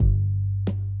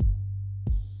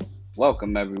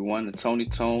Welcome, everyone, to Tony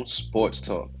Tone Sports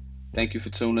Talk. Thank you for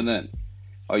tuning in.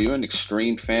 Are you an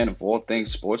extreme fan of all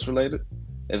things sports related?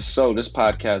 If so, this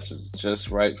podcast is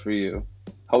just right for you.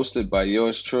 Hosted by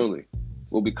yours truly.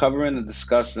 We'll be covering and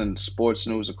discussing sports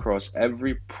news across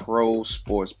every pro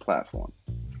sports platform,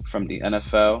 from the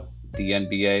NFL, the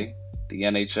NBA, the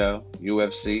NHL,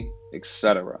 UFC,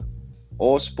 etc.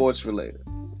 All sports related.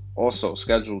 Also,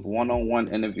 scheduled one on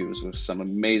one interviews with some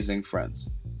amazing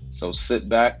friends. So sit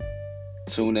back,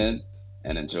 tune in,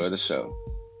 and enjoy the show.